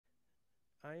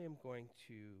I am going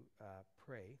to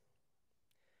pray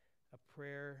a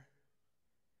prayer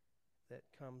that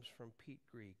comes from Pete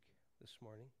Grieg this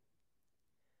morning.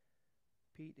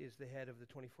 Pete is the head of the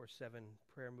 24/7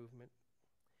 prayer movement,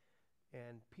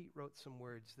 and Pete wrote some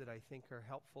words that I think are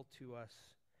helpful to us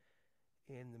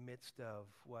in the midst of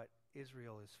what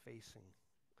Israel is facing.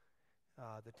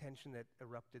 The tension that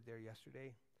erupted there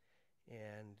yesterday,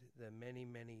 and the many,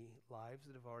 many lives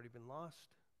that have already been lost,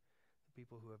 the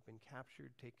people who have been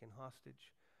captured, taken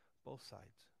hostage, both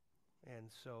sides.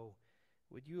 And so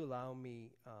would you allow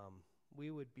me, we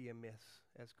would be amiss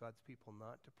as God's people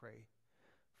not to pray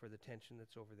for the tension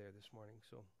that's over there this morning.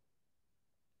 So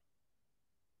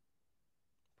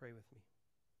pray with me.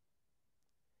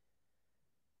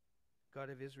 God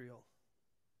of Israel,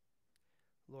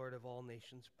 Lord of all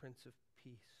nations, Prince of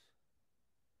Peace,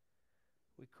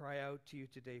 we cry out to you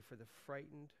today for the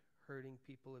frightened, hurting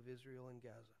people of Israel and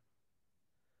Gaza,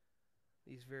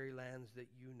 these very lands that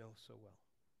you know so well.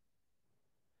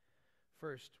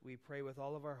 First, we pray with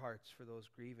all of our hearts for those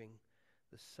grieving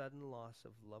the sudden loss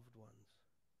of loved ones,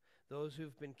 those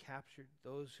who've been captured,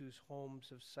 those whose homes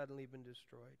have suddenly been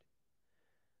destroyed.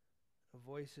 A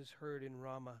voice is heard in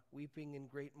Ramah, weeping in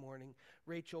great mourning,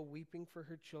 Rachel weeping for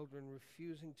her children,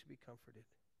 refusing to be comforted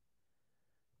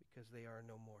because they are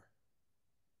no more.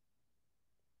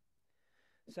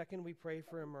 Second, we pray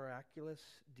for a miraculous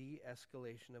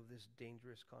de-escalation of this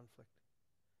dangerous conflict.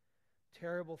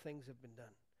 Terrible things have been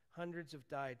done. Hundreds have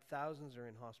died. Thousands are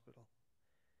in hospital.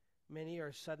 Many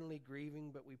are suddenly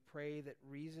grieving, but we pray that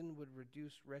reason would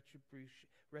reduce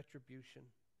retribution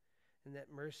and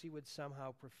that mercy would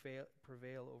somehow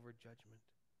prevail over judgment.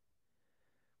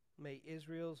 May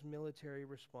Israel's military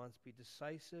response be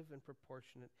decisive and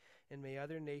proportionate, and may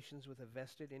other nations with a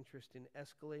vested interest in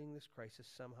escalating this crisis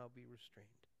somehow be restrained.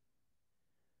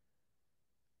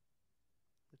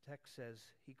 The text says,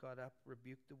 he got up,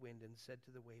 rebuked the wind, and said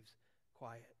to the waves,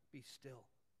 "Quiet, be still."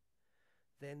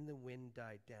 Then the wind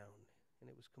died down, and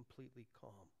it was completely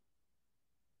calm.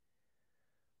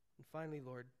 And finally,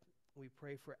 Lord, we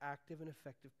pray for active and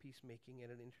effective peacemaking at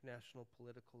an international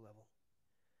political level.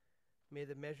 May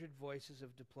the measured voices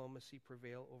of diplomacy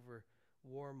prevail over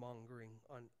warmongering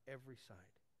on every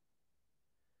side.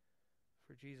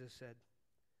 For Jesus said,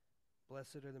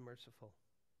 "Blessed are the merciful,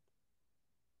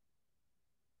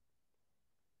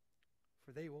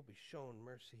 for they will be shown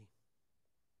mercy.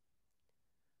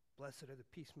 Blessed are the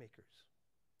peacemakers,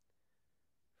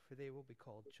 for they will be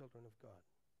called children of God."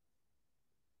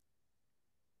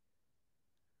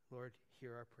 Lord,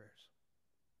 hear our prayers.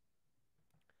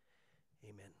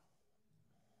 Amen.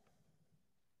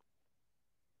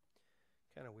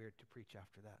 Kind of weird to preach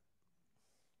after that.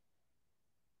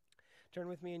 Turn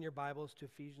with me in your Bibles to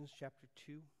Ephesians chapter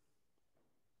 2.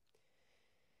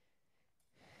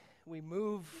 We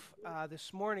move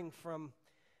this morning from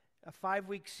a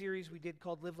 5-week series we did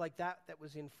called Live Like That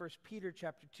was in 1 Peter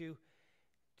chapter 2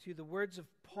 to the words of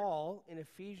Paul in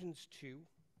Ephesians 2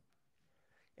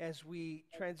 as we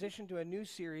transition to a new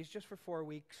series just for 4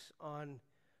 weeks on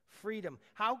freedom.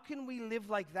 How can we live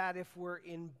like that if we're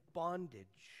in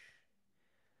bondage?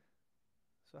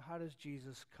 So how does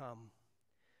Jesus come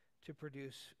to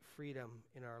produce freedom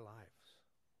in our lives?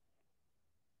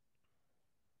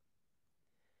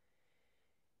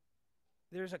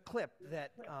 There's a clip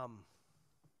that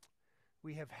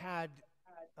we have had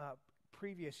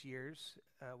previous years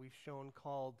we've shown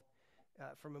called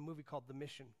from a movie called The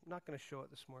Mission. I'm not going to show it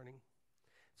this morning.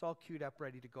 It's all queued up,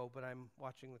 ready to go, but I'm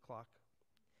watching the clock.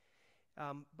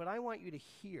 But I want you to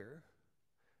hear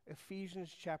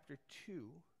Ephesians chapter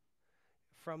 2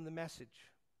 from the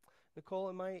Message. Nicole,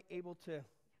 am I able to?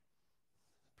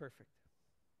 Perfect.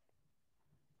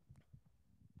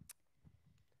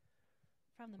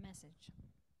 From the Message.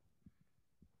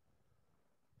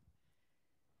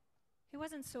 It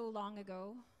wasn't so long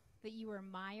ago that you were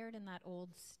mired in that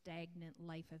old stagnant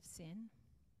life of sin.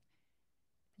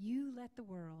 You let the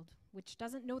world, which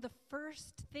doesn't know the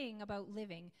first thing about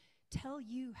living, tell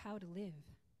you how to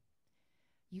live.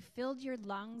 You filled your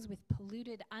lungs with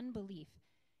polluted unbelief,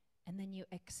 and then you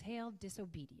exhaled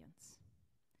disobedience.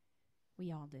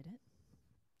 We all did it.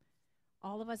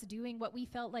 All of us doing what we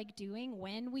felt like doing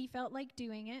when we felt like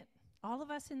doing it. All of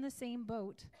us in the same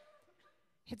boat.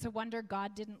 It's a wonder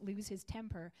God didn't lose his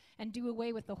temper and do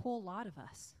away with the whole lot of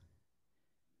us.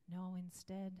 No,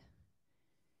 instead,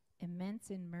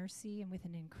 immense in mercy and with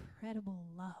an incredible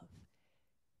love,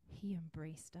 he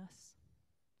embraced us.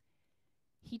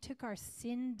 He took our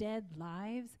sin-dead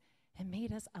lives and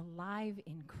made us alive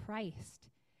in Christ.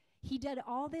 He did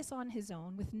all this on his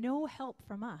own with no help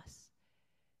from us.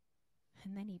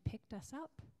 And then he picked us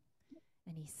up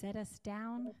and he set us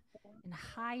down in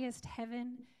highest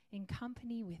heaven in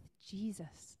company with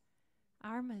Jesus,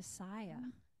 our Messiah.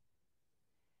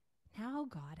 Now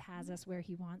God has us where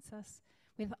he wants us,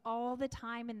 with all the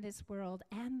time in this world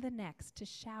and the next to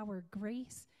shower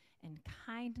grace and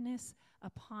kindness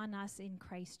upon us in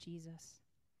Christ Jesus.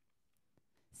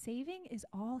 Saving is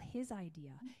all his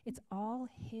idea. It's all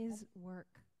his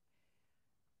work.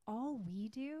 All we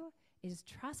do is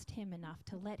trust him enough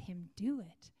to let him do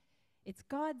it. It's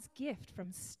God's gift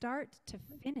from start to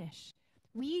finish.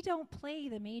 We don't play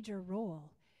the major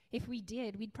role. If we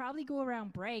did, we'd probably go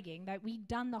around bragging that we'd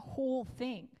done the whole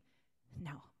thing.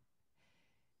 No.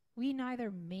 We neither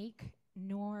make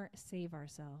nor save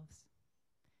ourselves.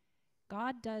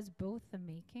 God does both the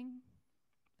making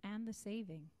and the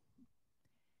saving.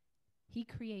 He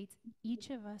creates each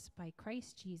of us by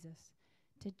Christ Jesus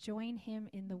to join him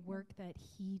in the work that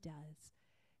he does,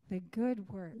 the good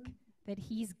work that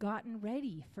he's gotten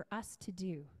ready for us to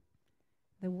do,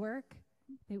 the work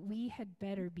that we had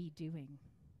better be doing.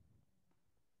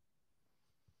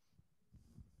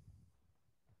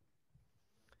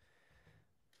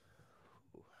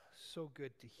 So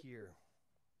good to hear.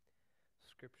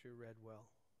 Scripture read well.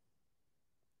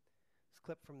 This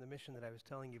clip from the mission that I was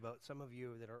telling you about, some of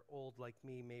you that are old like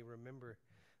me may remember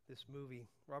this movie.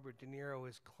 Robert De Niro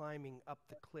is climbing up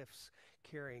the cliffs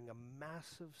carrying a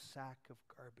massive sack of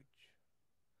garbage.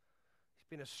 He's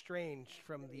been estranged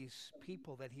from these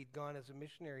people that he'd gone as a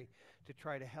missionary to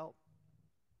try to help.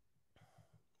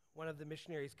 One of the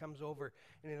missionaries comes over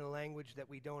and in a language that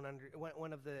we don't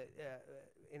one of the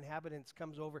inhabitants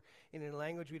comes over in a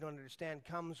language we don't understand,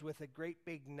 comes with a great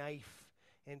big knife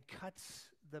and cuts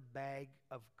the bag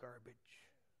of garbage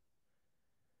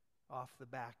off the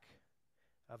back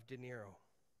of De Niro,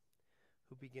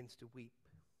 who begins to weep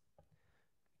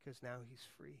because now he's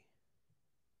free.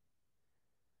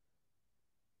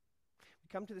 We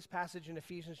come to this passage in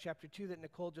Ephesians chapter 2 that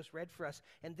Nicole just read for us,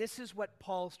 and this is what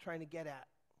Paul's trying to get at.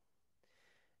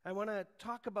 I want to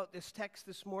talk about this text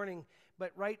this morning,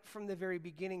 but right from the very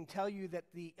beginning, tell you that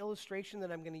the illustration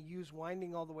that I'm going to use,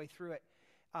 winding all the way through it,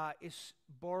 is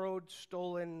borrowed,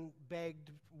 stolen,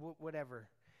 begged, whatever.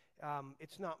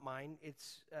 It's not mine.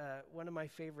 It's one of my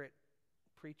favorite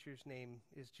preachers' name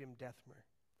is Jim Dethmer.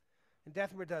 And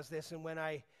Dethmer does this, and when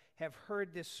I have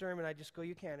heard this sermon, I just go,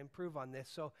 you can't improve on this,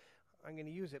 so I'm going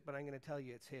to use it, but I'm going to tell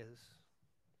you it's his.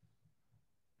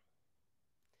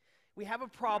 We have a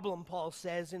problem, Paul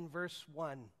says in verse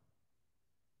 1.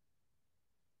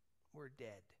 We're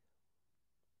dead.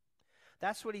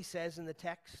 That's what he says in the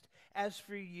text. As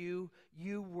for you,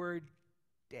 you were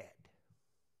dead.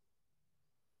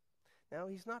 Now,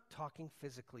 he's not talking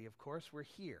physically, of course. We're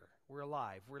here. We're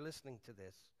alive. We're listening to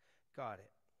this. Got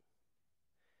it.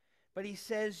 But he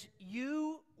says,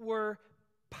 you were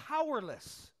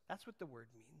powerless. That's what the word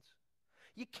means.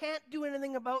 You can't do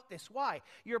anything about this. Why?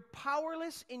 You're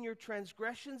powerless in your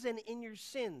transgressions and in your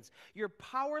sins. You're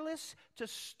powerless to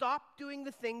stop doing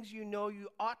the things you know you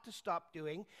ought to stop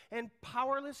doing, and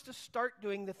powerless to start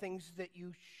doing the things that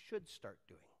you should start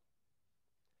doing.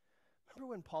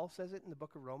 Remember when Paul says it in the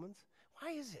book of Romans?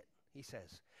 Why is it, he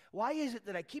says, why is it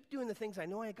that I keep doing the things I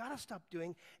know I got to stop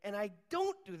doing, and I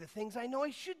don't do the things I know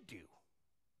I should do?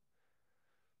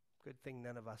 Good thing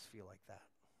none of us feel like that.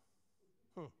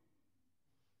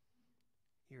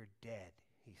 You're dead,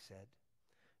 he said.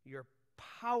 You're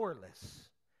powerless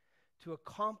to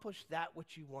accomplish that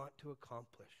which you want to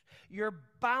accomplish. You're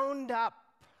bound up,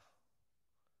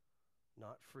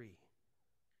 not free.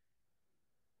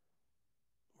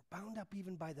 We're bound up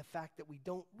even by the fact that we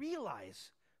don't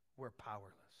realize we're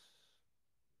powerless.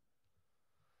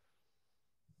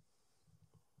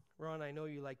 Ron, I know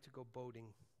you like to go boating.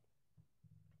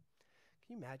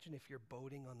 Can you imagine if you're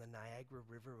boating on the Niagara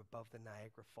River above the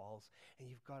Niagara Falls and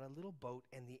you've got a little boat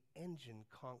and the engine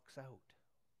conks out?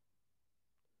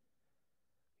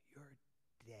 You're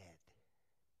dead.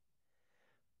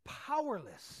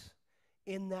 Powerless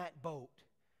in that boat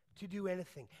to do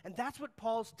anything. And that's what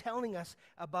Paul's telling us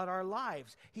about our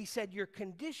lives. He said your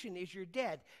condition is you're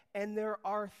dead. And there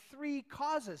are three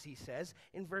causes, he says,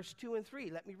 in verse 2 and 3.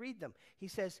 Let me read them. He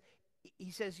says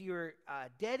you're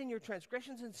dead in your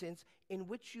transgressions and sins in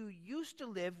which you used to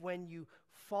live when you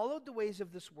followed the ways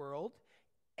of this world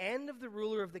and of the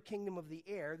ruler of the kingdom of the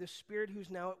air, the spirit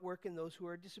who's now at work in those who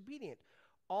are disobedient.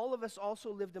 All of us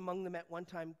also lived among them at one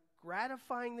time,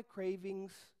 gratifying the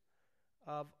cravings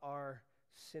of our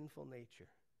sinful nature.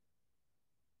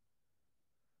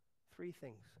 Three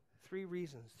things, three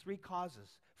reasons, three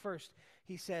causes. First,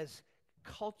 he says,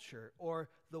 culture or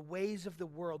the ways of the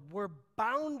world. We're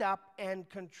bound up and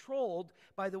controlled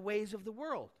by the ways of the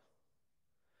world.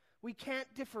 We can't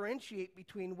differentiate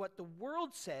between what the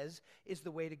world says is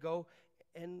the way to go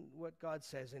and what God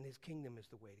says in his kingdom is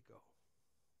the way to go.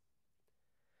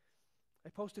 I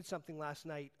posted something last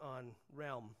night on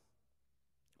Realm.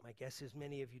 My guess is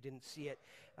many of you didn't see it.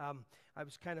 I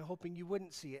was kind of hoping you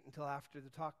wouldn't see it until after the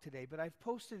talk today, but I've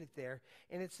posted it there,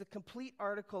 and it's the complete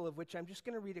article of which I'm just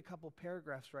going to read a couple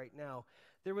paragraphs right now.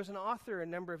 There was an author a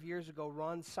number of years ago,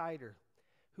 Ron Sider,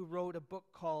 who wrote a book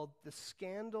called The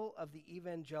Scandal of the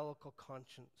Evangelical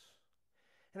Conscience.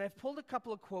 And I've pulled a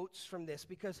couple of quotes from this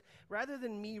because rather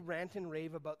than me rant and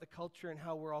rave about the culture and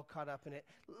how we're all caught up in it,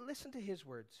 listen to his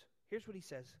words. Here's what he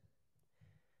says.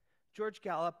 George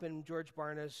Gallup and George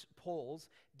Barna's polls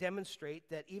demonstrate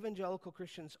that evangelical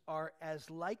Christians are as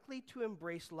likely to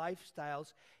embrace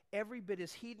lifestyles every bit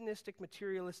as hedonistic,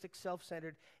 materialistic,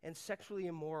 self-centered, and sexually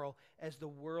immoral as the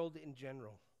world in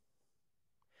general.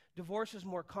 Divorce is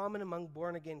more common among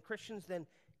born-again Christians than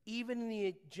even in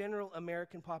the general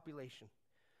American population.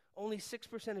 Only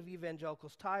 6% of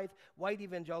evangelicals tithe. White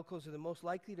evangelicals are the most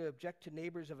likely to object to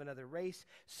neighbors of another race.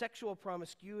 Sexual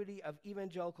promiscuity of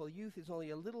evangelical youth is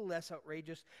only a little less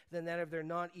outrageous than that of their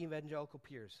non-evangelical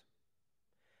peers.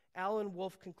 Alan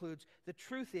Wolfe concludes, the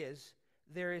truth is,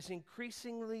 there is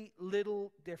increasingly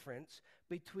little difference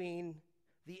between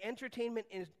the entertainment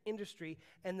industry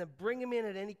and the bring them in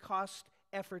at any cost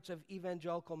efforts of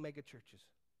evangelical megachurches.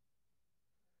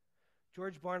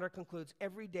 George Barna concludes,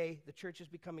 every day the church is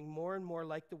becoming more and more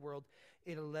like the world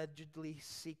it allegedly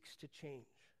seeks to change.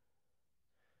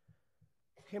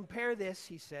 Compare this,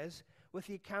 he says, with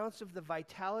the accounts of the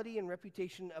vitality and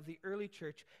reputation of the early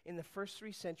church in the first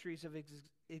 3 centuries of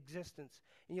existence,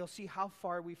 and you'll see how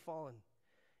far we've fallen.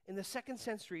 In the 2nd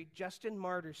century, Justin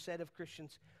Martyr said of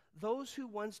Christians, those who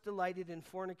once delighted in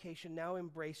fornication now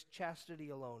embrace chastity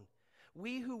alone.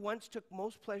 We who once took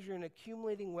most pleasure in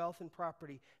accumulating wealth and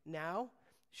property now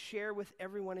share with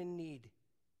everyone in need.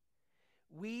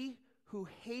 We who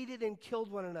hated and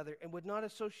killed one another and would not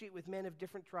associate with men of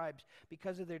different tribes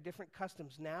because of their different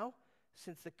customs now,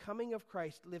 since the coming of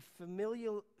Christ, live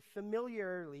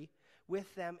familiarly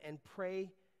with them and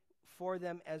pray for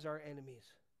them as our enemies.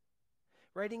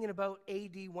 Writing in about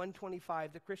AD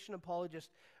 125, the Christian apologist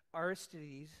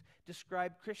Aristides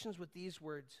described Christians with these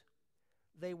words,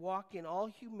 they walk in all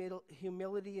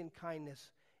humility and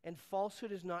kindness, and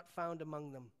falsehood is not found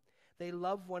among them. They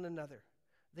love one another.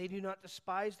 They do not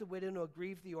despise the widow nor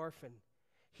grieve the orphan.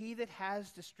 He that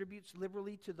has distributes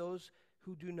liberally to those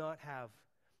who do not have.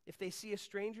 If they see a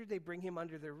stranger, they bring him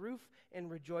under their roof and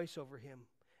rejoice over him,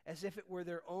 as if it were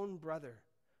their own brother.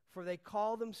 For they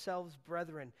call themselves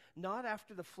brethren, not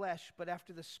after the flesh, but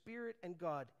after the Spirit and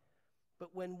God.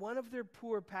 But when one of their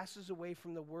poor passes away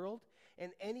from the world,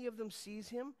 and any of them sees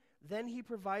him, then he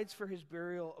provides for his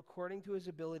burial according to his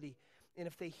ability. And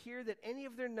if they hear that any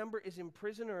of their number is in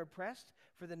prison or oppressed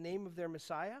for the name of their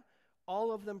Messiah,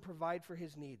 all of them provide for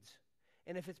his needs.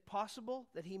 And if it's possible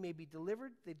that he may be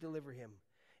delivered, they deliver him.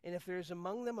 And if there is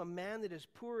among them a man that is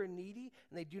poor and needy,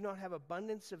 and they do not have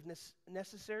abundance of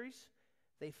necessaries,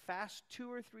 they fast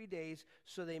 2 or 3 days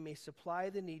so they may supply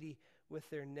the needy with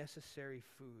their necessary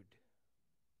food.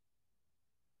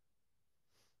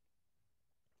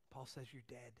 Paul says you're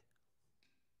dead.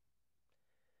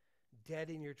 Dead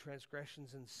in your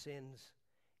transgressions and sins.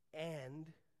 And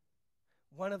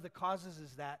one of the causes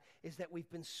is that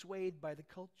we've been swayed by the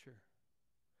culture.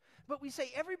 But we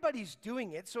say everybody's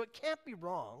doing it, so it can't be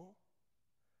wrong.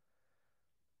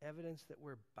 Evidence that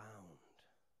we're bound.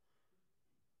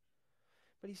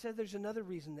 But he said there's another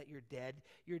reason that you're dead.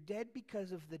 You're dead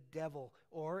because of the devil,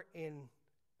 or in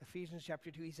Ephesians chapter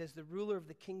 2, he says the ruler of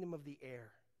the kingdom of the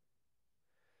air.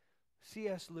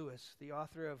 C.S. Lewis, the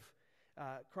author of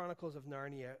Chronicles of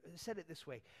Narnia, said it this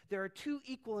way. There are 2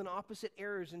 equal and opposite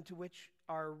errors into which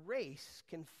our race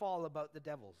can fall about the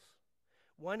devils.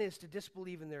 One is to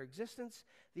disbelieve in their existence.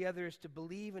 The other is to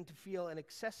believe and to feel an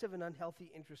excessive and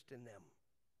unhealthy interest in them.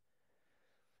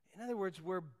 In other words,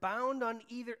 we're bound on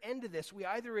either end of this. We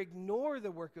either ignore the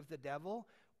work of the devil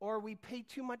or we pay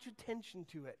too much attention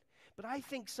to it. But I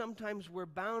think sometimes we're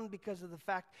bound because of the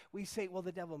fact we say, well,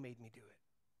 the devil made me do it.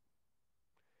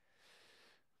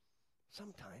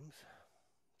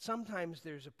 Sometimes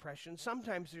there's oppression.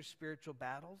 Sometimes there's spiritual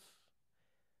battles.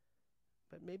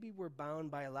 But maybe we're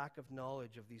bound by a lack of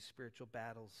knowledge of these spiritual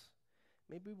battles.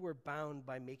 Maybe we're bound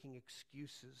by making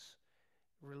excuses,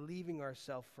 relieving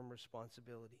ourselves from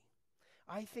responsibility.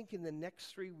 I think in the next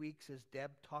 3 weeks, as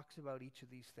Deb talks about each of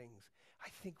these things, I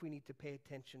think we need to pay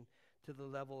attention to the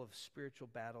level of spiritual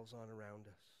battles on around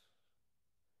us.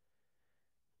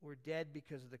 We're dead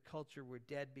because of the culture. We're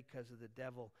dead because of the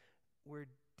devil. We're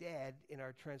dead in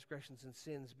our transgressions and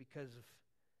sins because of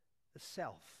the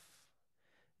self,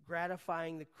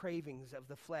 gratifying the cravings of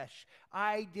the flesh.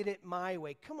 I did it my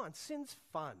way. Come on, sin's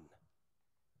fun.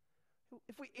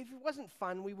 If it wasn't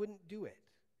fun, we wouldn't do it.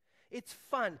 It's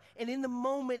fun. And in the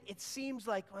moment, it seems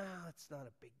like, well, it's not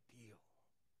a big deal.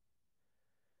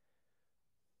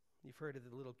 You've heard of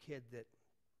the little kid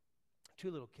two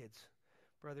little kids,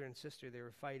 brother and sister, they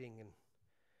were fighting, and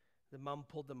the mom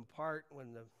pulled them apart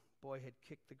when the boy had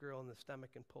kicked the girl in the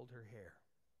stomach and pulled her hair.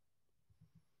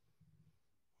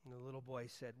 And the little boy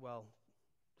said, well,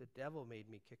 the devil made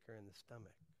me kick her in the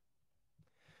stomach.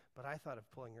 But I thought of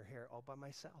pulling her hair all by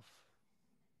myself.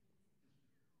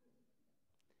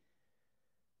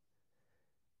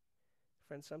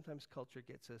 Friends, sometimes culture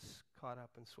gets us caught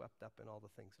up and swept up in all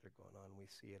the things that are going on. We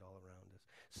see it all around us.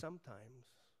 Sometimes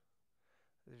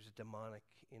there's a demonic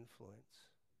influence.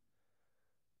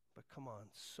 But come on,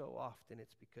 so often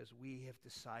it's because we have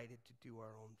decided to do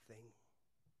our own thing.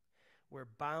 We're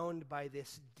bound by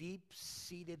this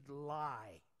deep-seated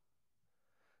lie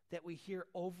that we hear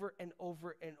over and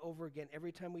over and over again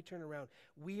every time we turn around.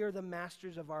 We are the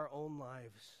masters of our own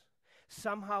lives.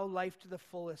 Somehow life to the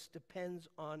fullest depends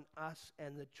on us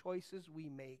and the choices we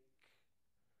make.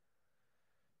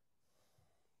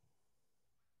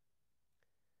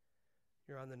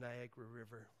 You're on the Niagara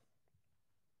River.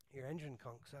 Your engine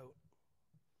conks out.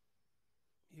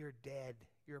 You're dead.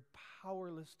 You're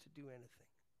powerless to do anything.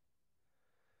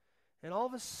 And all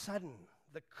of a sudden,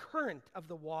 the current of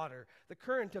the water, the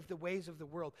current of the ways of the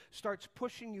world starts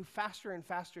pushing you faster and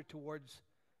faster towards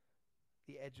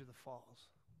the edge of the falls.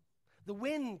 The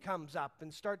wind comes up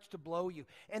and starts to blow you.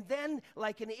 And then,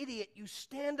 like an idiot, you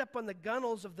stand up on the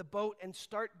gunnels of the boat and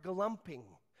start glumping,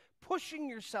 pushing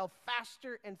yourself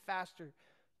faster and faster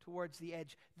towards the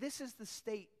edge. This is the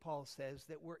state, Paul says,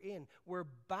 that we're in. We're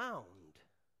bound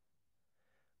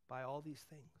by all these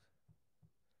things.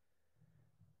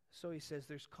 So he says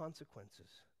there's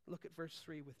consequences. Look at verse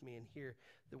 3 with me and hear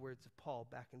the words of Paul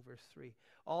back in verse 3.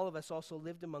 All of us also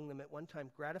lived among them at one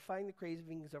time, gratifying the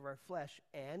cravings of our flesh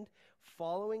and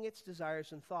following its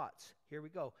desires and thoughts. Here we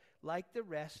go. Like the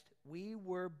rest, we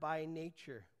were by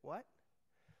nature, what?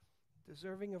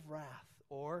 Deserving of wrath,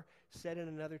 or said in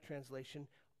another translation,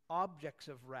 objects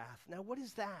of wrath. Now, what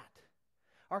is that?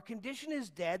 Our condition is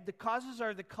dead. The causes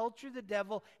are the culture, the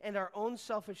devil, and our own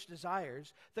selfish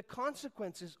desires. The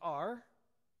consequences are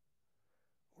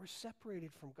we're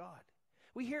separated from God.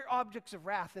 We hear objects of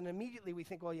wrath, and immediately we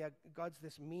think, well, yeah, God's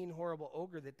this mean, horrible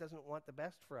ogre that doesn't want the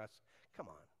best for us. Come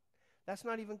on. That's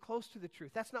not even close to the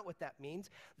truth. That's not what that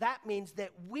means. That means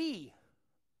that we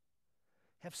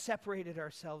have separated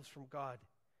ourselves from God.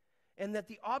 And that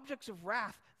the objects of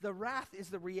wrath, the wrath is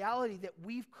the reality that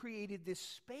we've created this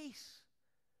space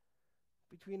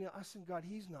between us and God.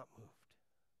 He's not moved.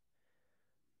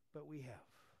 But we have.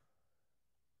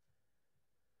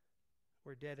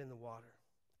 We're dead in the water,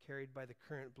 carried by the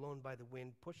current, blown by the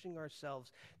wind, pushing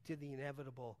ourselves to the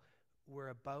inevitable. We're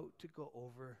about to go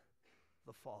over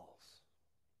the falls.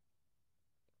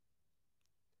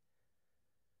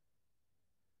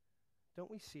 Don't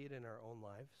we see it in our own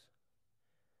lives?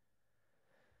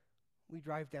 We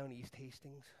drive down East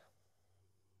Hastings,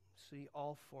 see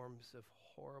all forms of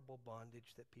horrible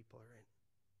bondage that people are in.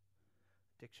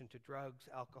 Addiction to drugs,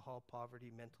 alcohol,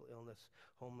 poverty, mental illness,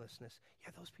 homelessness.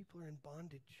 Yeah, those people are in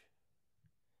bondage.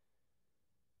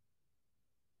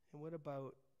 And what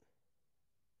about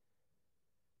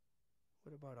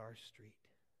our street?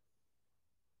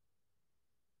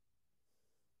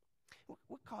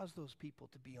 What caused those people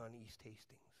to be on East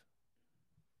Hastings?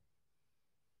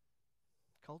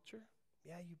 Culture?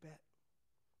 Yeah, you bet.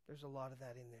 There's a lot of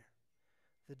that in there.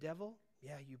 The devil?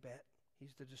 Yeah, you bet.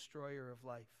 He's the destroyer of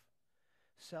life.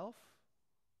 Self?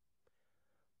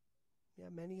 Yeah,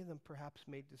 many of them perhaps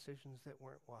made decisions that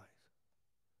weren't wise.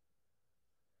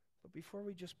 But before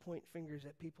we just point fingers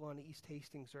at people on East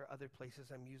Hastings or other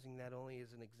places, I'm using that only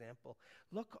as an example.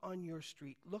 Look on your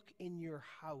street. Look in your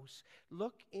house.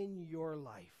 Look in your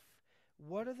life.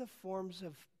 What are the forms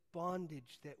of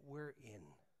bondage that we're in?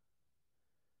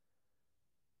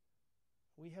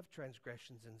 We have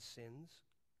transgressions and sins,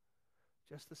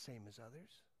 just the same as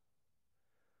others.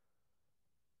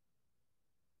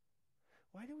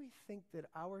 Why do we think that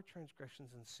our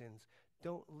transgressions and sins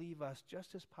don't leave us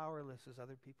just as powerless as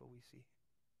other people we see?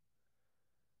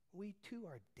 We too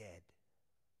are dead.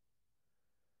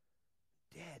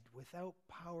 Dead, without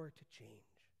power to change.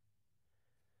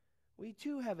 We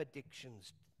too have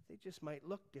addictions. They just might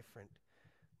look different.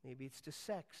 Maybe it's to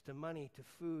sex, to money, to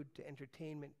food, to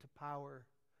entertainment, to power.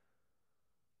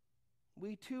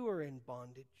 We too are in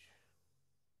bondage.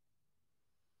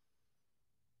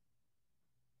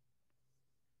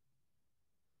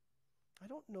 I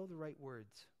don't know the right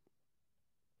words.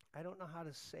 I don't know how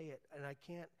to say it, and I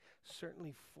can't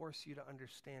certainly force you to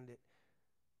understand it.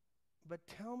 But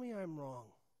tell me I'm wrong.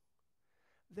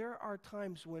 There are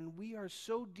times when we are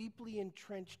so deeply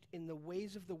entrenched in the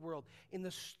ways of the world, in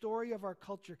the story of our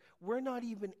culture, we're not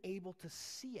even able to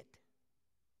see it.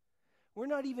 We're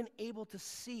not even able to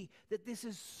see that this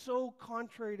is so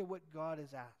contrary to what God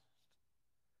has asked.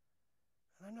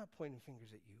 And I'm not pointing fingers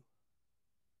at you.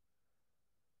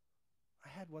 I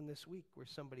had one this week where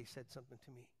somebody said something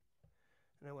to me.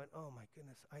 And I went, oh my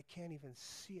goodness, I can't even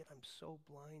see it. I'm so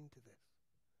blind to this.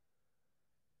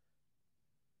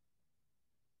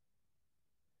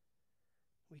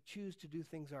 We choose to do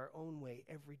things our own way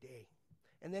every day.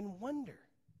 And then wonder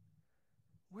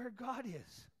where God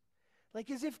is.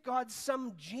 Like as if God's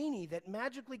some genie that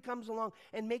magically comes along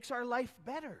and makes our life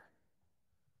better.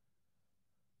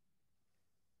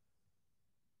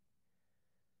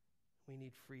 We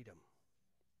need freedom.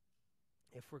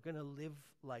 If we're going to live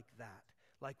like that,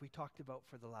 like we talked about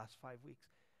for the last 5 weeks,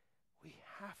 we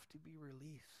have to be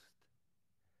released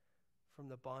from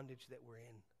the bondage that we're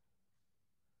in.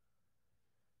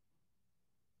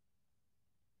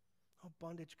 Oh,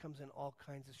 bondage comes in all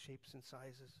kinds of shapes and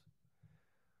sizes.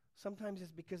 Sometimes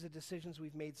it's because of decisions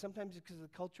we've made. Sometimes it's because of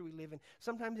the culture we live in.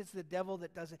 Sometimes it's the devil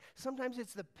that does it. Sometimes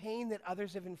it's the pain that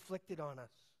others have inflicted on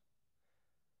us.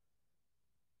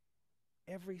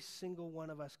 Every single one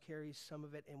of us carries some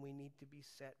of it, and we need to be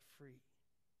set free.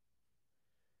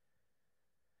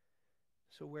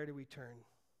 So where do we turn?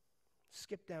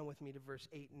 Skip down with me to verse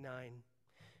 8 and 9.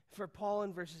 For Paul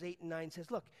in verses 8 and 9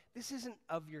 says, look, this isn't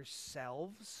of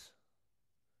yourselves.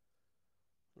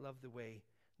 Love the way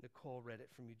Nicole read it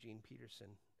from Eugene Peterson.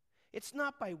 It's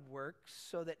not by works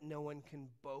so that no one can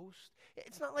boast.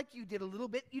 It's not like you did a little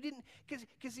bit. You didn't,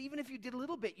 because even if you did a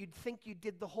little bit, you'd think you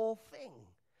did the whole thing.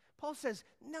 Paul says,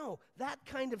 no, that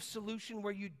kind of solution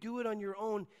where you do it on your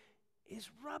own is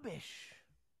rubbish.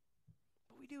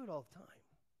 But we do it all the time.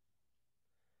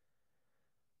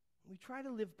 We try to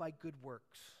live by good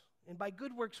works. And by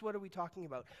good works, what are we talking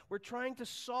about? We're trying to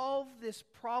solve this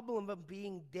problem of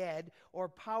being dead or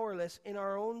powerless in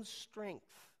our own strength.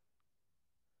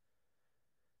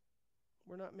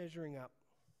 We're not measuring up.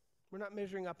 We're not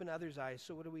measuring up in others' eyes,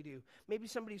 so what do? Maybe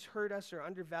somebody's hurt us or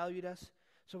undervalued us,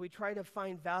 so we try to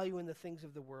find value in the things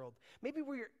of the world. Maybe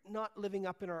we're not living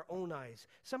up in our own eyes.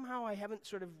 Somehow I haven't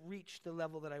sort of reached the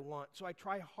level that I want, so I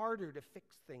try harder to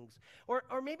fix things. Or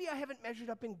maybe I haven't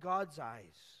measured up in God's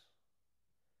eyes.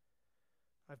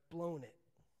 I've blown it.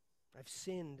 I've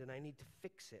sinned and I need to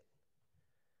fix it.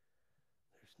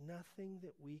 There's nothing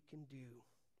that we can do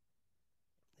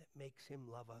that makes him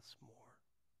love us more.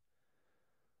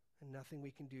 And nothing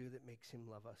we can do that makes him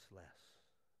love us less.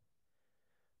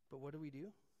 But what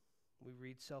do? We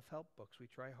read self-help books. We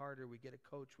try harder. We get a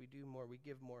coach. We do more. We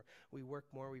give more. We work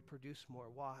more. We produce more.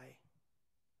 Why?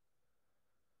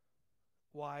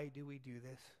 Why do we do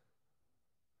this?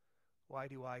 Why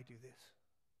do I do this?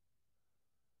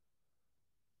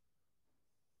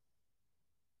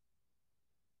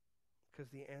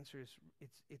 Because the answer is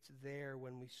it's there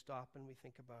when we stop and we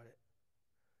think about it.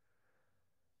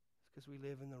 It's because we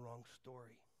live in the wrong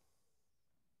story.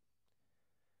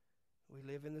 We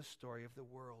live in the story of the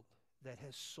world that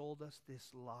has sold us this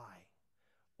lie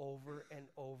over and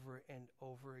over and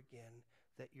over again,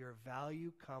 that your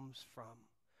value comes from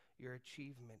your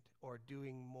achievement or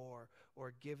doing more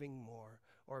or giving more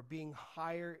or being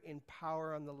higher in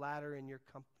power on the ladder in your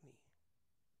company.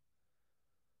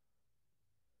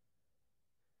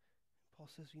 Paul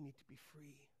says you need to be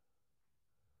free.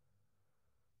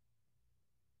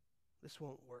 This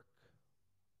won't work.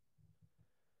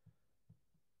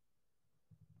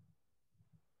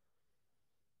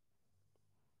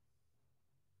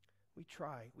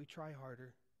 We try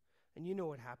harder. And you know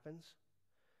what happens.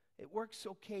 It works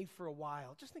okay for a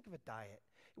while. Just think of a diet.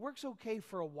 It works okay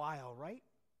for a while, right?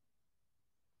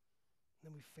 And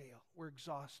then we fail. We're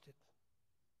exhausted.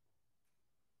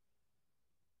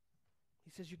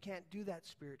 He says you can't do that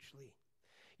spiritually.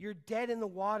 You're dead in the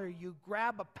water. You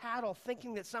grab a paddle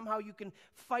thinking that somehow you can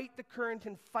fight the current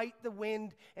and fight the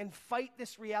wind and fight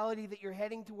this reality that you're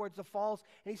heading towards the falls.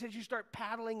 And he says you start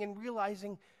paddling and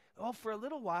realizing, oh, for a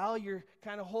little while you're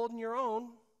kind of holding your own.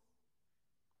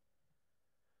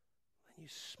 And you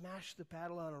smash the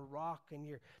paddle on a rock and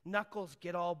your knuckles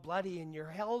get all bloody and you're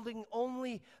holding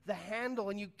only the handle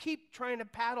and you keep trying to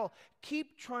paddle,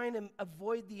 keep trying to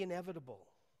avoid the inevitable.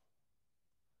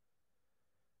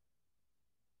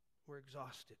 We're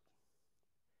exhausted.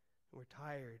 We're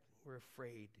tired. We're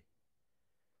afraid.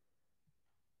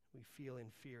 We feel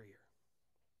inferior.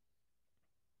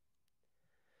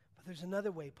 But there's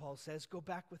another way, Paul says. Go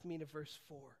back with me to verse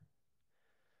 4.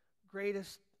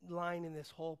 Greatest line in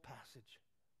this whole passage.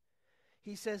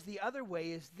 He says the other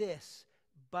way is this,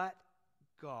 but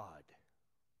God.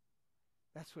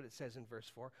 That's what it says in verse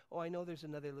 4. Oh, I know there's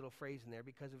another little phrase in there,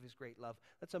 because of his great love.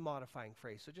 That's a modifying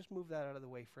phrase, so just move that out of the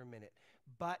way for a minute.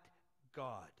 But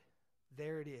God.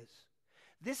 There it is.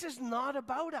 This is not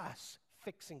about us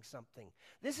fixing something.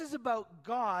 This is about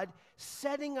God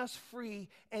setting us free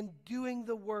and doing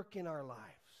the work in our lives.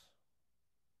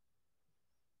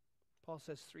 Paul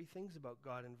says three things about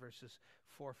God in verses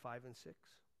 4, 5, and 6.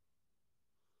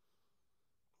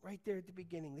 Right there at the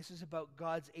beginning, this is about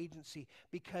God's agency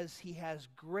because he has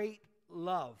great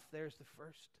love. There's the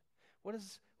first. Why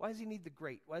does he need the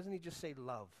great? Why doesn't he just say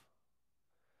love?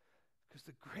 Because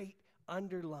the great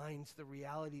underlines the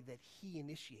reality that he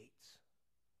initiates.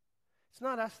 It's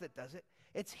not us that does it.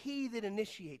 It's he that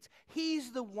initiates.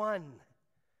 He's the one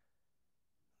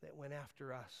that went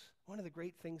after us. One of the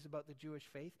great things about the Jewish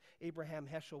faith, Abraham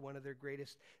Heschel, one of their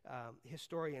greatest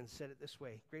historians, said it this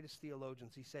way, greatest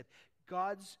theologians. He said,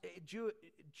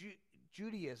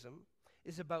 Judaism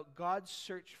is about God's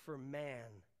search for man,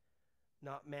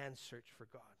 not man's search for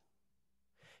God.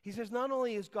 He says not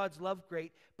only is God's love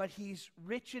great, but he's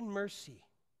rich in mercy.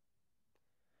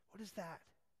 What is that?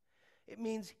 It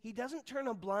means he doesn't turn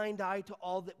a blind eye to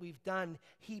all that we've done.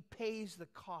 He pays the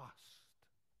cost.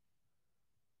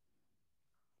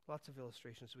 Lots of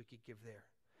illustrations we could give there.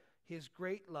 His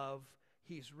great love,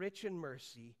 he's rich in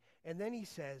mercy, and then he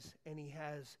says, and he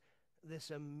has this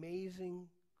amazing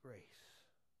grace.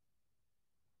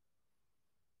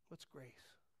 What's grace?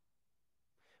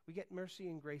 We get mercy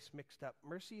and grace mixed up.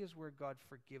 Mercy is where God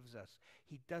forgives us.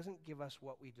 He doesn't give us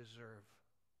what we deserve.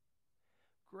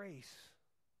 Grace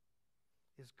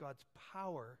is God's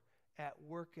power at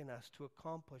work in us to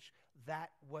accomplish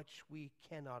that which we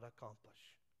cannot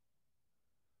accomplish.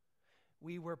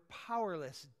 We were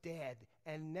powerless, dead,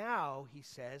 and now, he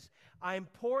says, I'm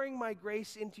pouring my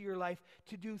grace into your life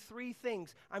to do three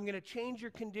things. I'm going to change your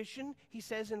condition, he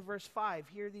says in verse 5.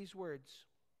 Hear these words.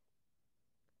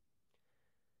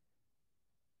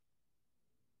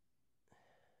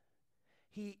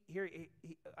 I'm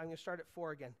going to start at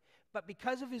 4 again. But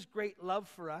because of his great love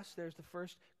for us, there's the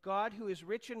first, God who is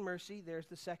rich in mercy, there's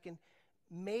the second,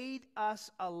 made us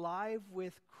alive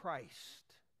with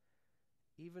Christ,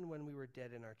 even when we were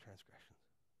dead in our transgressions.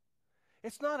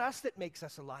 It's not us that makes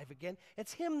us alive again.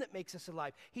 It's him that makes us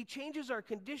alive. He changes our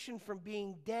condition from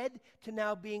being dead to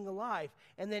now being alive.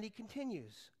 And then he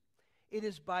continues, it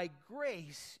is by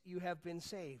grace you have been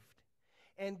saved.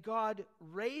 And God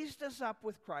raised us up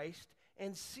with Christ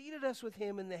and seated us with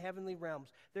him in the heavenly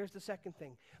realms. There's the second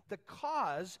thing. The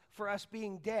cause for us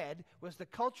being dead was the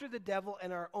culture, the devil,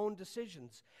 and our own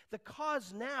decisions. The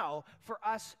cause now for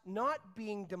us not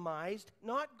being demised,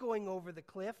 not going over the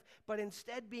cliff, but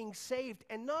instead being saved,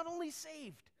 and not only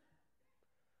saved.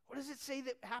 What does it say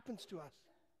that happens to us?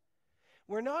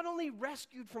 We're not only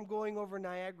rescued from going over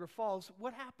Niagara Falls,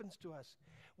 what happens to us?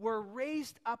 We're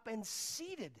raised up and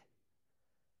seated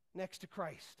next to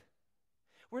Christ.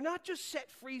 We're not just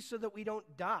set free so that we don't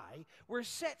die. We're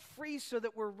set free so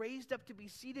that we're raised up to be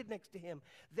seated next to him.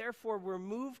 Therefore, we're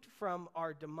moved from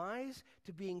our demise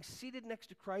to being seated next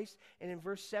to Christ. And in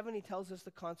verse 7, he tells us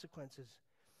the consequences.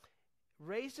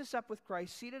 Raised us up with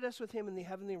Christ, seated us with him in the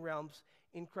heavenly realms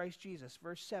in Christ Jesus.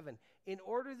 Verse 7, in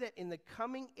order that in the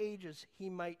coming ages he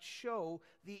might show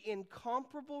the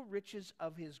incomparable riches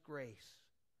of his grace,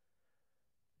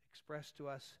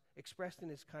 expressed in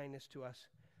his kindness to us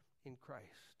in Christ.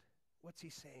 What's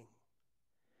he saying?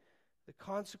 The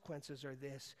consequences are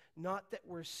this, not that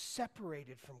we're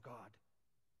separated from God,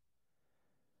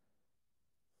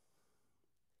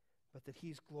 but that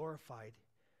he's glorified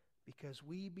because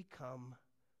we become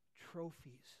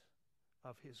trophies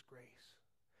of his grace.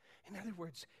 In other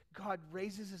words, God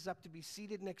raises us up to be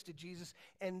seated next to Jesus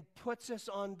and puts us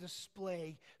on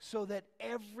display so that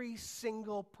every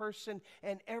single person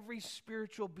and every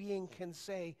spiritual being can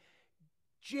say,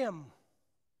 Jim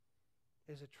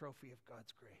is a trophy of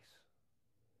God's grace.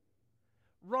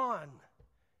 Ron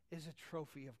is a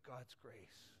trophy of God's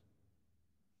grace.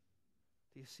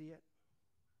 Do you see it?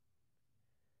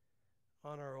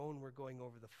 On our own, we're going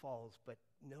over the falls, but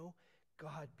no,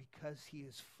 God, because he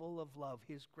is full of love,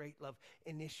 his great love,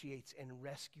 initiates and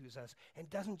rescues us, and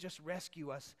doesn't just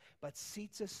rescue us, but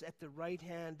seats us at the right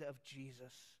hand of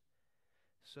Jesus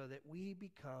so that we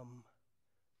become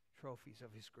trophies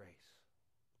of his grace.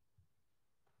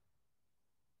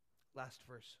 Last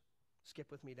verse. Skip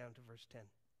with me down to verse 10.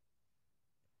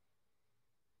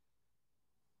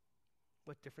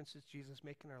 What difference does Jesus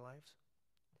make in our lives?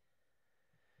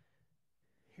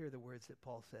 hear the words that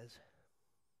Paul says,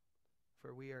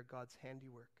 "For we are God's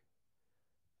handiwork,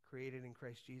 created in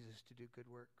Christ Jesus to do good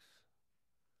works,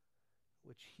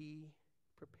 which he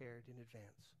prepared in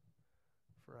advance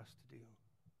for us to do."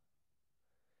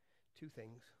 Two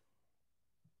things.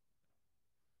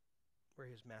 We're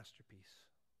his masterpiece.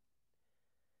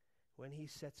 When he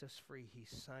sets us free, he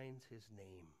signs his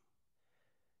name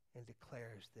and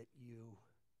declares that you,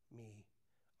 me,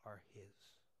 are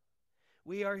his.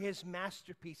 We are his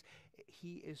masterpiece.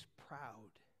 He is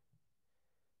proud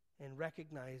and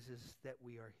recognizes that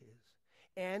we are his.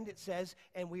 And it says,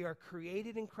 and we are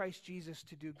created in Christ Jesus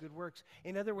to do good works.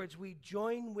 In other words, we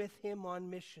join with him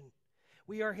on mission.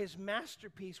 We are his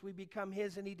masterpiece. We become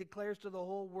his, and he declares to the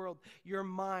whole world, "You're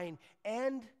mine."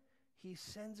 And he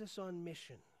sends us on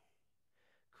mission,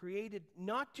 created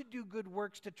not to do good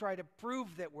works to try to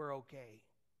prove that we're okay,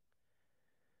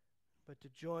 but to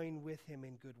join with him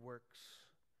in good works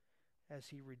as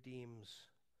he redeems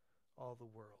all the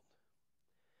world.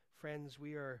 Friends,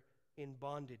 we are in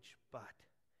bondage, but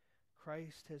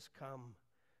Christ has come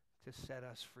to set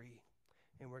us free.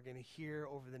 And we're going to hear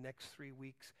over the next 3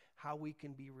 weeks how we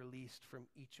can be released from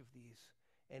each of these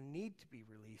and need to be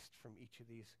released from each of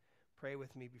these. Pray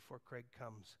with me before Craig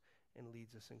comes and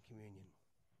leads us in communion.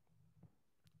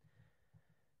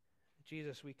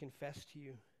 Jesus, we confess to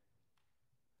you,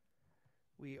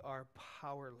 we are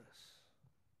powerless.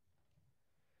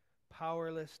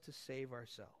 Powerless to save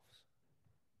ourselves.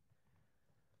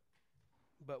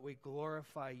 But we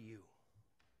glorify you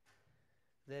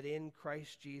that in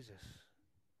Christ Jesus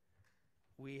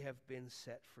we have been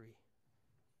set free.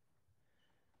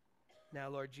 Now,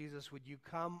 Lord Jesus, would you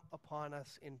come upon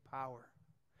us in power?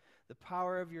 The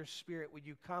power of your Spirit, would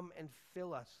you come and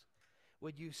fill us?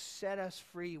 Would you set us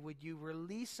free? Would you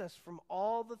release us from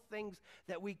all the things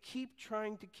that we keep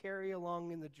trying to carry along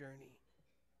in the journey?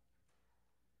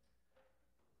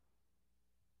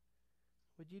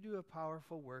 Would you do a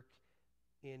powerful work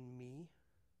in me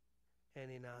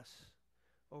and in us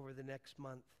over the next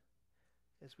month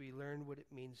as we learn what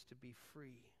it means to be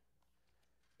free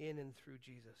in and through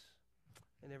Jesus?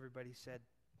 And everybody said,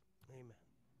 amen.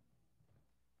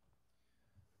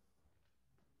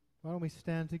 Why don't we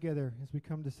stand together as we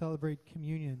come to celebrate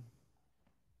communion?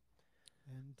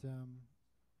 And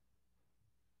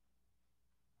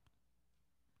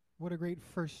what a great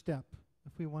first step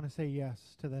if we want to say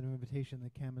yes to that invitation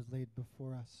that Cam has laid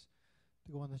before us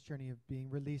to go on this journey of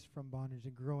being released from bondage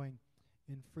and growing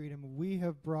in freedom. We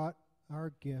have brought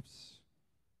our gifts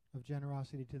of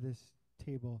generosity to this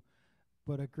table,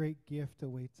 but a great gift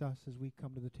awaits us as we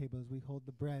come to the table, as we hold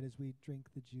the bread, as we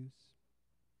drink the juice.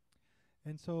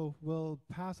 And so we'll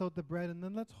pass out the bread, and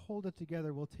then let's hold it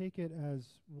together. We'll take it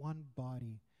as one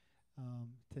body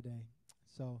today.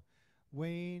 So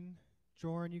Wayne,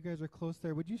 Jorn, you guys are close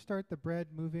there. Would you start the bread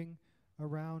moving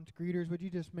around? Greeters, would you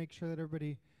just make sure that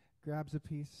everybody grabs a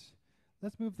piece?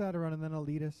 Let's move that around, and then I'll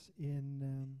lead us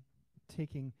in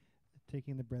taking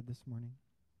the bread this morning.